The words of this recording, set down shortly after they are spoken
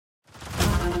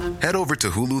Head over to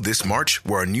Hulu this March,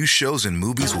 where our new shows and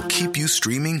movies will keep you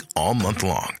streaming all month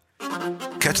long.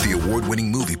 Catch the award-winning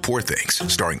movie Poor Things,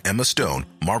 starring Emma Stone,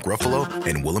 Mark Ruffalo,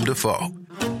 and Willem Dafoe.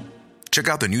 Check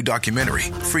out the new documentary,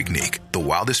 Freaknik, The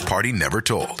Wildest Party Never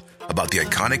Told, about the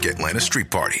iconic Atlanta Street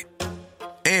Party.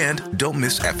 And don't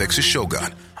miss FX's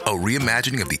Shogun, a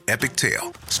reimagining of the epic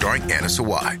tale, starring Anna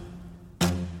Sawai.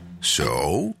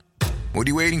 So, what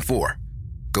are you waiting for?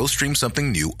 Go stream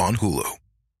something new on Hulu.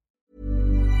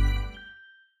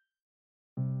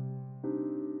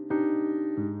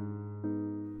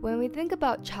 When we think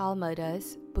about child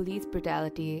murders, police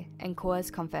brutality, and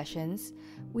coerced confessions,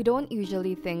 we don't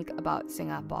usually think about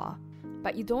Singapore.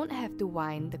 But you don't have to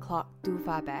wind the clock too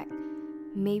far back,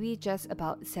 maybe just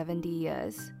about 70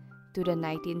 years, to the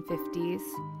 1950s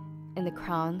in the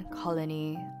Crown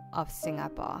Colony of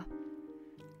Singapore.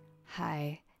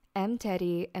 Hi, I'm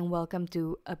Teddy and welcome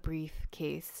to A Brief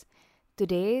Case.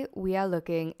 Today, we are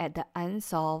looking at the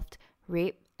unsolved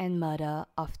rape and murder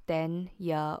of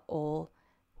 10-year-old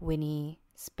Winnie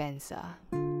Spencer.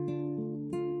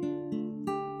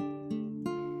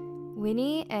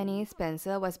 Winnie Annie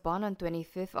Spencer was born on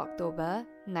 25th October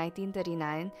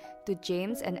 1939 to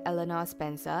James and Eleanor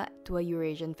Spencer to a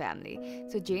Eurasian family.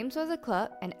 So James was a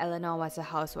clerk and Eleanor was a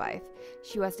housewife.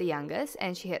 She was the youngest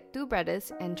and she had 2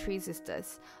 brothers and 3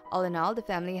 sisters. All in all, the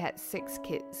family had 6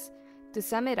 kids. To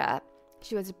sum it up,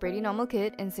 she was a pretty normal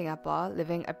kid in Singapore,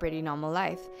 living a pretty normal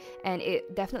life. And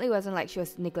it definitely wasn't like she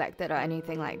was neglected or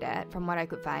anything like that, from what I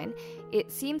could find.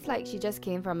 It seems like she just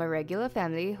came from a regular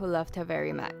family who loved her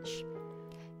very much.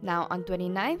 Now, on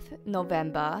 29th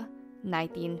November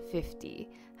 1950,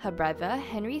 her brother,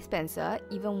 Henry Spencer,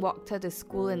 even walked her to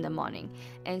school in the morning,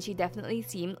 and she definitely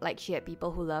seemed like she had people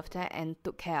who loved her and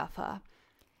took care of her.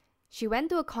 She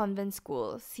went to a convent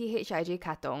school, CHIJ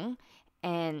Katong,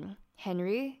 and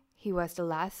Henry, he was the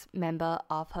last member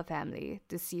of her family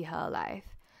to see her alive.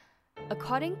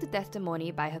 According to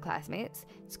testimony by her classmates,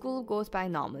 school goes by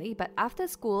normally, but after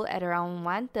school at around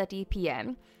 1:30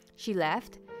 p.m., she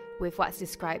left with what's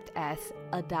described as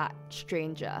a dark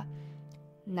stranger.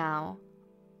 Now,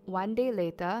 one day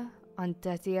later, on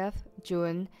 30th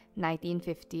June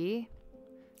 1950,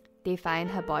 they find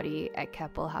her body at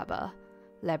Keppel Harbour,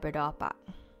 Labrador Park.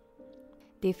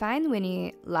 They find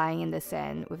Winnie lying in the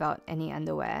sand without any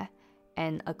underwear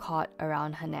and a cord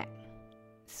around her neck.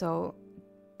 So,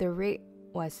 the rape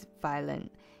was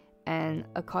violent, and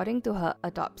according to her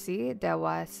autopsy, there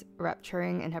was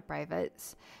rupturing in her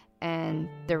privates, and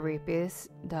the rapist,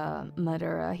 the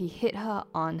murderer, he hit her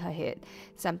on her head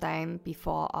sometime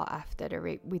before or after the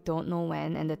rape. We don't know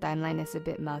when, and the timeline is a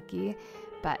bit murky,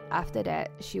 but after that,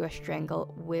 she was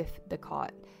strangled with the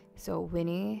cord. So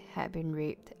Winnie had been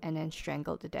raped and then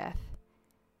strangled to death.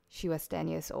 She was 10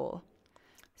 years old.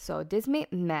 So this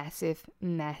made massive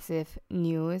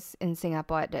news in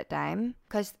Singapore at that time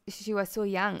because she was so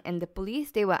young, and the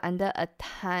police, they were under a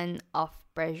ton of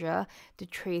pressure to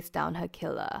trace down her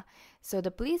killer. So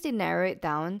the police, they narrowed it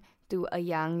down to a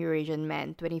young Eurasian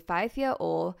man,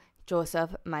 25-year-old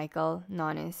Joseph Michael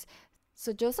Nonis.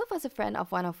 So Joseph was a friend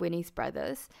of one of Winnie's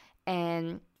brothers,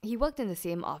 and he worked in the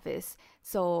same office.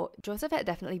 So Joseph had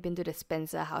definitely been to the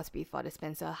Spencer house before, the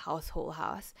Spencer household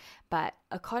house. But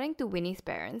according to Winnie's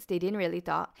parents, they didn't really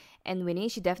talk. And Winnie,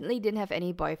 she definitely didn't have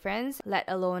any boyfriends, let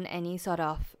alone any sort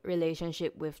of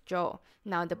relationship with Joe.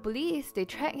 Now the police, they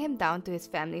tracked him down to his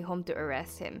family home to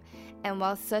arrest him. And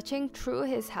while searching through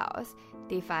his house,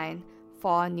 they find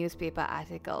 4 newspaper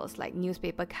articles, like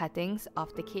newspaper cuttings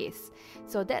of the case.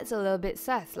 So that's a little bit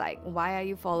sus, like why are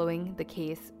you following the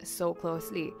case so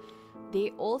closely?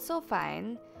 They also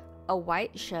find a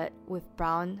white shirt with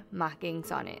brown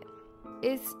markings on it.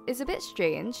 It's a bit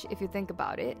strange if you think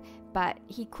about it, but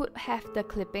he could have the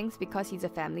clippings because he's a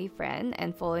family friend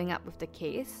and following up with the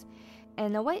case.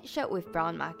 And a white shirt with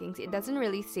brown markings, it doesn't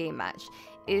really say much.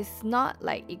 It's not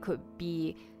like it could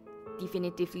be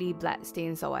definitively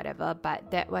bloodstains or whatever,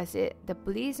 but that was it. The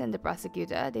police and the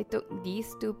prosecutor, they took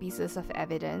these 2 pieces of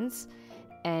evidence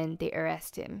and they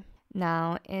arrest him.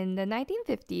 Now, in the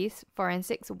 1950s,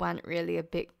 forensics weren't really a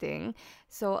big thing,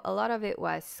 so a lot of it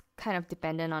was kind of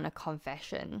dependent on a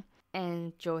confession.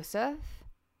 And Joseph,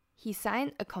 he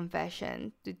signed a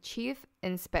confession to Chief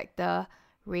Inspector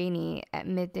Rainey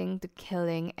admitting to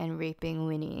killing and raping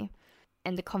Winnie.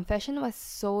 And the confession was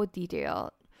so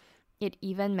detailed. It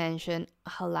even mentioned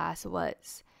her last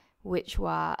words, which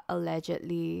were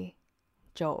allegedly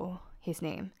Joe, his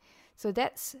name. So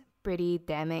that's pretty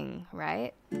damning,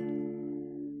 right?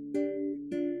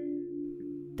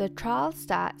 The trial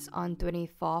starts on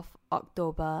 24th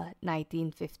October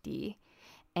 1950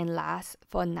 and lasts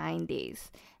for 9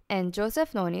 days. And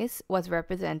Joseph Nonis was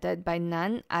represented by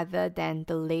none other than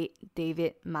the late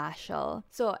David Marshall.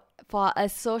 So for a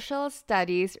social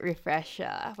studies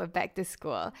refresher, we're back to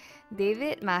school.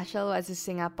 David Marshall was a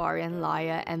Singaporean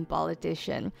lawyer and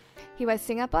politician. He was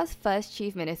Singapore's first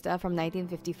chief minister from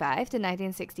 1955 to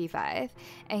 1965,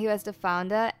 and he was the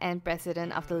founder and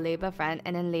president of the Labour Front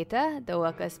and then later the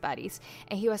Workers' Parties.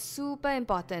 And he was super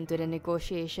important to the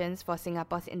negotiations for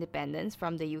Singapore's independence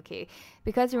from the UK.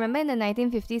 Because remember, in the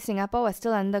 1950s, Singapore was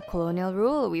still under colonial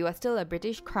rule. We were still a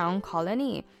British crown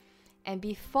colony. And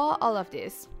before all of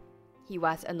this, he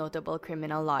was a notable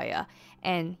criminal lawyer.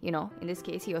 And, in this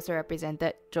case, he also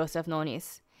represented Joseph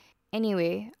Nonis.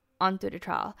 Anyway, on to the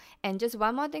trial. And just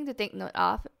one more thing to take note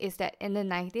of is that in the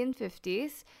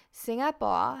 1950s,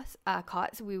 Singapore's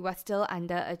courts, we were still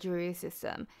under a jury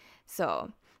system.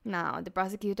 So now the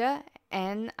prosecutor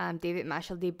and David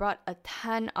Marshall, they brought a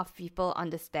ton of people on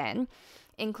the stand,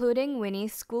 including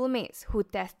Winnie's schoolmates who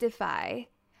testify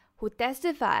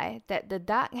that the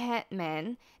dark-haired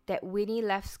man that Winnie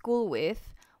left school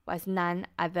with was none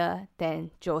other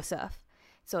than Joseph.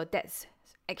 So that's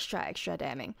extra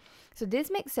damning. So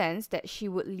this makes sense that she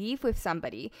would leave with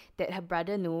somebody that her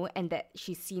brother knew and that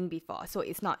she's seen before, so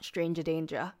it's not stranger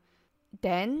danger.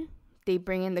 Then they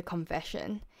bring in the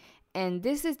confession. And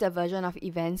this is the version of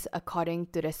events according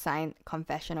to the signed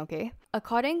confession, okay?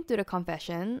 According to the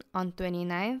confession, on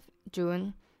 29th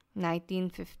June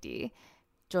 1950,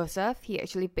 Joseph, he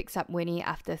actually picks up Winnie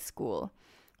after school,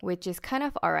 which is kind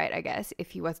of alright, I guess,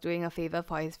 if he was doing a favor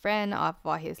for his friend or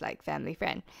for his family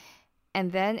friend.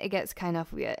 And then it gets kind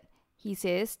of weird. He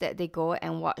says that they go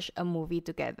and watch a movie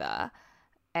together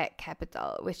at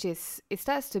Capitol, which is, it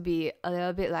starts to be a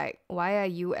little bit like, why are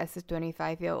you as a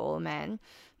 25-year-old man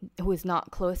who is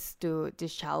not close to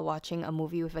this child watching a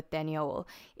movie with a 10-year-old?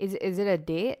 Is it a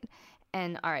date?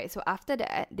 And alright, so after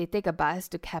that, they take a bus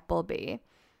to Keppel Bay,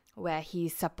 where he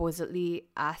supposedly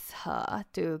asks her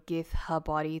to give her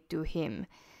body to him.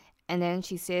 And then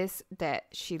she says that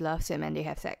she loves him and they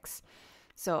have sex.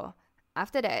 So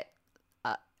after that,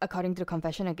 according to the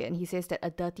confession again, he says that a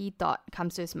dirty thought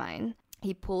comes to his mind.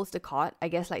 He pulls the cord, I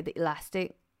guess the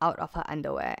elastic, out of her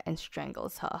underwear and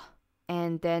strangles her.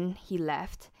 And then he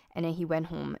left, and then he went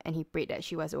home and he prayed that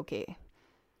she was okay.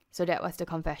 So that was the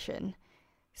confession.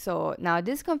 So now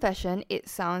this confession, it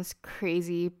sounds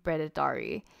crazy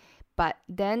predatory. But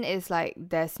then it's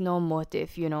there's no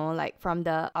motive, from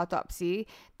the autopsy,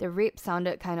 the rape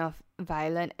sounded kind of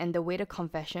violent, and the way the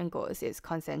confession goes is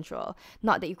consensual.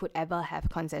 Not that you could ever have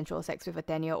consensual sex with a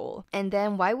 10-year-old. And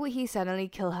then why would he suddenly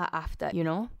kill her after,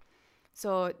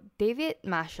 So David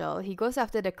Marshall, he goes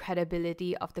after the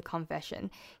credibility of the confession.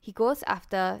 He goes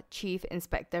after Chief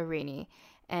Inspector Rainey.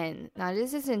 And now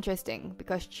this is interesting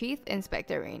because Chief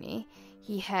Inspector Rainey,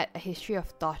 he had a history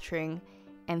of torturing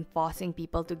and forcing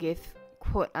people to give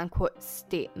quote-unquote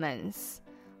statements.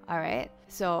 Alright?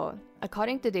 So,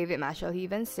 according to David Marshall, he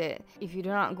even said, if you do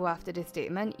not go after this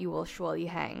statement, you will surely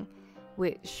hang.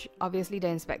 Which, obviously, the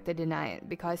inspector denied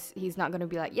because he's not going to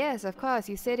be like, yes, of course,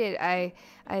 you said it. I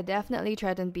definitely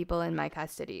threatened people in my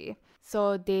custody.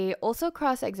 So, they also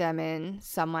cross-examined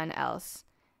someone else.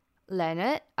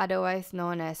 Leonard, otherwise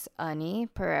known as Ernie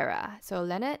Pereira. So,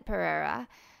 Leonard Pereira,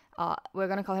 we're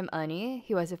going to call him Ernie.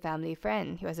 He was a family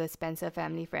friend. He was a Spencer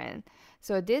family friend.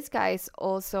 So this guy is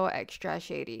also extra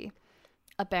shady.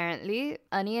 Apparently,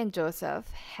 Ernie and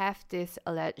Joseph have this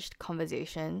alleged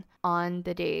conversation on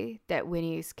the day that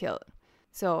Winnie is killed.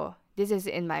 So this is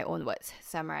in my own words,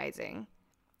 summarizing.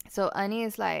 So Ernie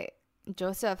is like,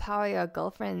 Joseph, how are your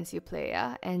girlfriends, you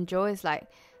player? And Joe is like,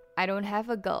 I don't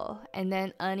have a girl. And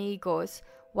then Ernie goes,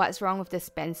 what's wrong with the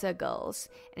Spencer girls?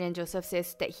 And then Joseph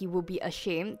says that he will be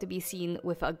ashamed to be seen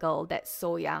with a girl that's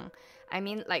so young. I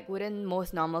mean, wouldn't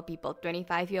most normal people,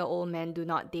 25-year-old men do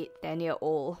not date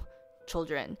 10-year-old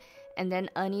children? And then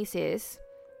Ernie says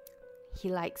he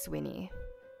likes Winnie.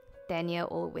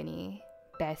 10-year-old Winnie,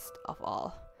 best of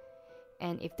all.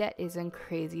 And if that isn't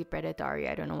crazy predatory,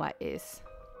 I don't know what is.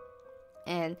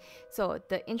 And so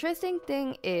the interesting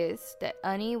thing is that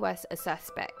Ernie was a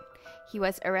suspect. He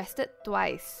was arrested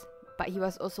twice, but he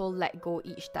was also let go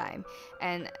each time.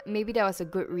 And maybe that was a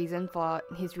good reason for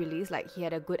his release, he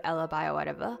had a good alibi or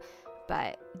whatever.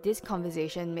 But this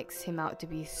conversation makes him out to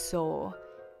be so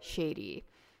shady.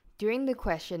 During the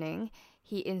questioning,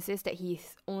 he insists that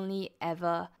he's only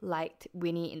ever liked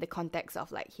Winnie in the context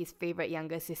of his favorite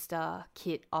younger sister,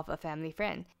 kid of a family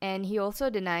friend. And he also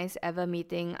denies ever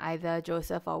meeting either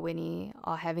Joseph or Winnie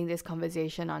or having this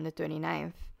conversation on the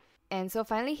 29th. And so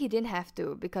finally he didn't have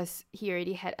to because he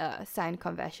already had a signed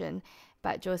confession,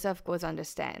 but Joseph goes on the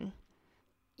stand.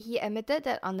 He admitted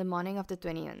that on the morning of the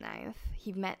 29th,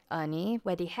 he met Ernie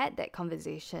where they had that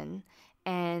conversation,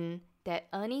 and that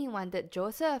Ernie wanted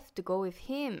Joseph to go with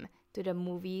him to the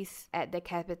movies at the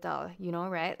Capitol, you know,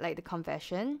 right? Like the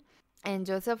confession. And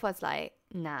Joseph was like,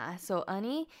 nah. So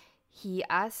Ernie, he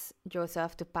asked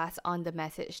Joseph to pass on the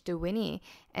message to Winnie.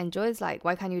 And Joe is like,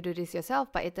 why can't you do this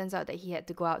yourself? But it turns out that he had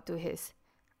to go out to his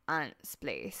aunt's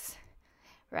place,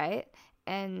 right?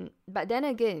 But then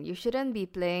again, you shouldn't be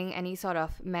playing any sort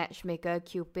of matchmaker,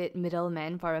 cupid,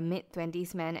 middleman for a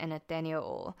mid-20s man and a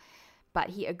 10-year-old. But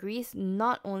he agrees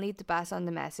not only to pass on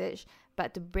the message,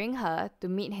 but to bring her to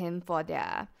meet him for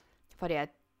their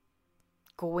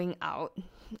going out.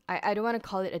 I don't want to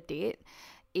call it a date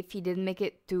if he didn't make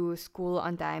it to school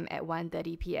on time at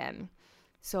 1:30 p.m.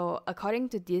 So according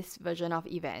to this version of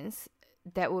events,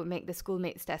 that would make the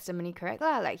schoolmate's testimony correct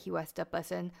lah, like he was the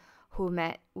person who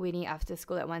met Winnie after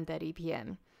school at 1:30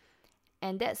 p.m.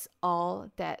 And that's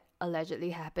all that allegedly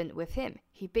happened with him.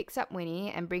 He picks up Winnie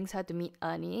and brings her to meet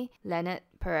Ernie, Leonard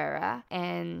Pereira,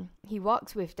 and he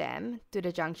walks with them to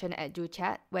the junction at Joo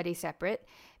Chiat where they separate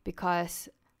because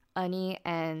Ernie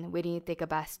and Winnie take a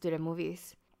bus to the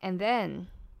movies. And then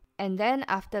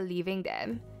after leaving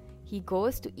them, he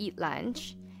goes to eat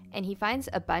lunch and he finds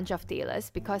a bunch of tailors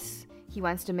because he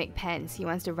wants to make pants. He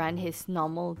wants to run his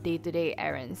normal day-to-day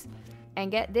errands. And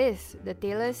get this, the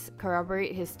tailors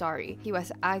corroborate his story. He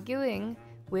was arguing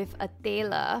with a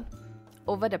tailor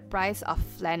over the price of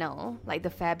flannel, like the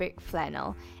fabric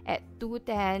flannel, at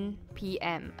 2:10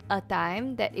 p.m., a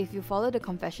time that if you follow the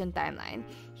confession timeline,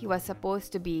 he was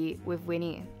supposed to be with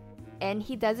Winnie. And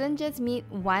he doesn't just meet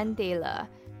one tailor.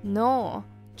 No,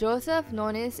 Joseph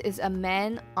Nonis is a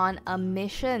man on a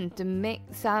mission to make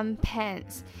some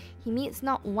pants. He meets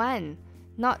not one,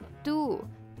 not two,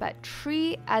 but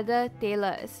 3 other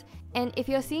tailors. And if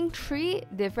you're seeing 3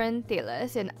 different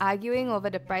tailors and arguing over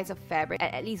the price of fabric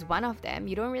at least one of them,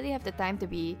 you don't really have the time to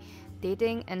be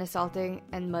dating and assaulting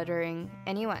and murdering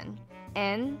anyone.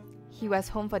 And he was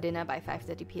home for dinner by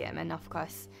 5:30 p.m. and of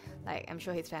course, like I'm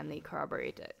sure his family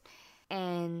corroborated.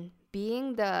 And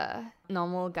being the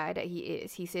normal guy that he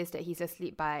is, he says that he's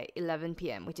asleep by 11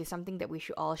 p.m., which is something that we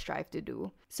should all strive to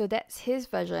do. So that's his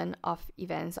version of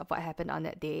events of what happened on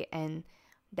that day. And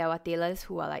there were tailors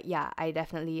who were like, yeah, I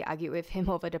definitely argued with him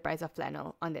over the price of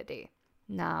flannel on that day.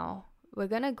 Now, we're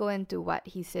gonna go into what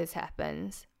he says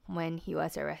happens when he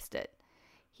was arrested.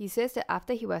 He says that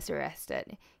after he was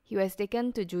arrested, he was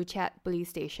taken to Joo Chiat police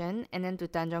station and then to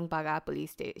Tanjong Pagar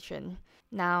police station.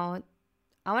 Now,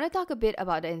 I want to talk a bit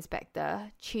about the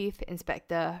inspector, Chief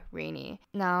Inspector Rainey.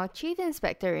 Now, Chief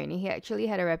Inspector Rainey, he actually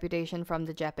had a reputation from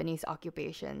the Japanese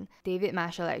occupation. David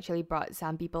Marshall actually brought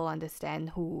some people on the stand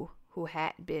who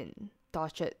had been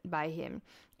tortured by him.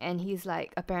 And he's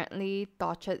like apparently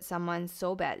tortured someone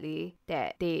so badly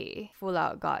that they full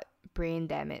out got brain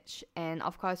damage. And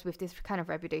of course, with this kind of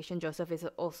reputation, Joseph is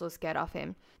also scared of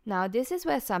him. Now, this is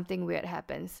where something weird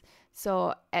happens.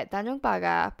 So at Tanjong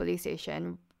Pagar police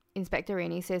station, Inspector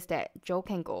Rainey says that Joe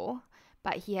can go,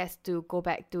 but he has to go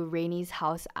back to Rainey's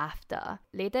house after.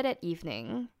 Later that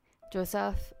evening,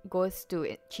 Joseph goes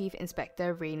to Chief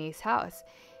Inspector Rainey's house.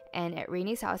 And at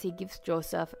Rainey's house, he gives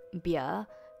Joseph beer,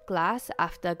 glass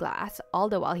after glass, all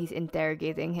the while he's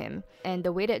interrogating him. And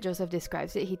the way that Joseph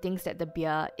describes it, he thinks that the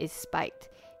beer is spiked.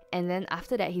 And then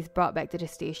after that, he's brought back to the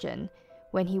station.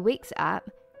 When he wakes up,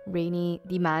 Rainey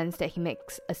demands that he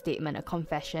makes a statement, a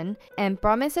confession, and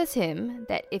promises him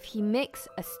that if he makes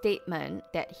a statement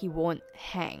that he won't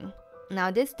hang.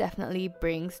 Now, this definitely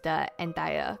brings the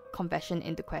entire confession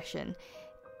into question.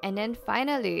 And then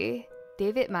finally,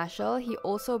 David Marshall, he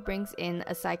also brings in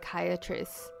a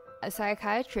psychiatrist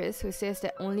who says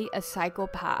that only a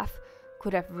psychopath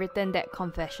could have written that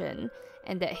confession,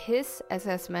 and that his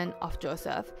assessment of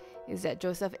Joseph is that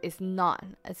Joseph is not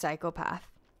a psychopath.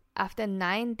 After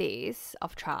 9 days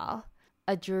of trial,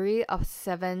 a jury of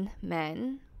 7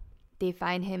 men, they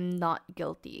find him not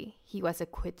guilty. He was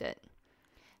acquitted.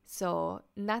 So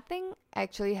nothing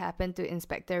actually happened to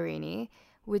Inspector Rainey,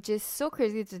 which is so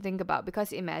crazy to think about,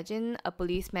 because imagine a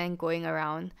policeman going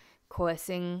around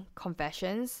coercing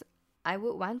confessions. I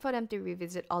would want for them to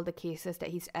revisit all the cases that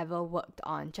he's ever worked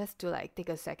on just to like take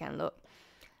a second look.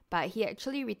 But he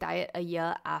actually retired a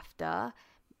year after,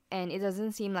 and it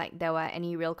doesn't seem like there were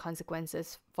any real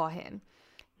consequences for him.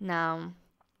 Now,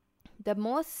 the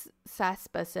most sus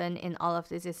person in all of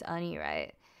this is Ernie,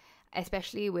 right?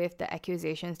 Especially with the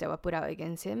accusations that were put out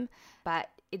against him. But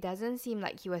it doesn't seem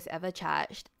like he was ever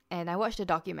charged. And I watched a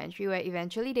documentary where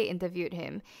eventually they interviewed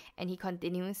him, and he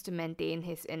continues to maintain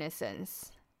his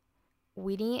innocence.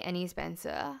 Winnie Annie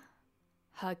Spencer,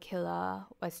 her killer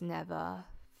was never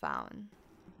found.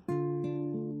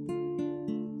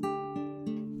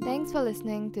 Thanks for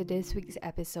listening to this week's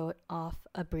episode of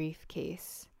A Brief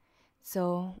Case.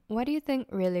 So, what do you think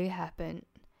really happened?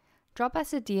 Drop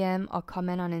us a DM or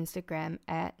comment on Instagram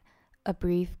at A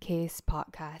Brief Case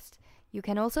Podcast. You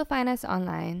can also find us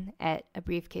online at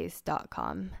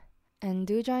abriefcase.com. And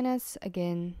do join us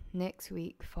again next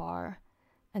week for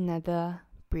another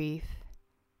brief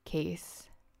case.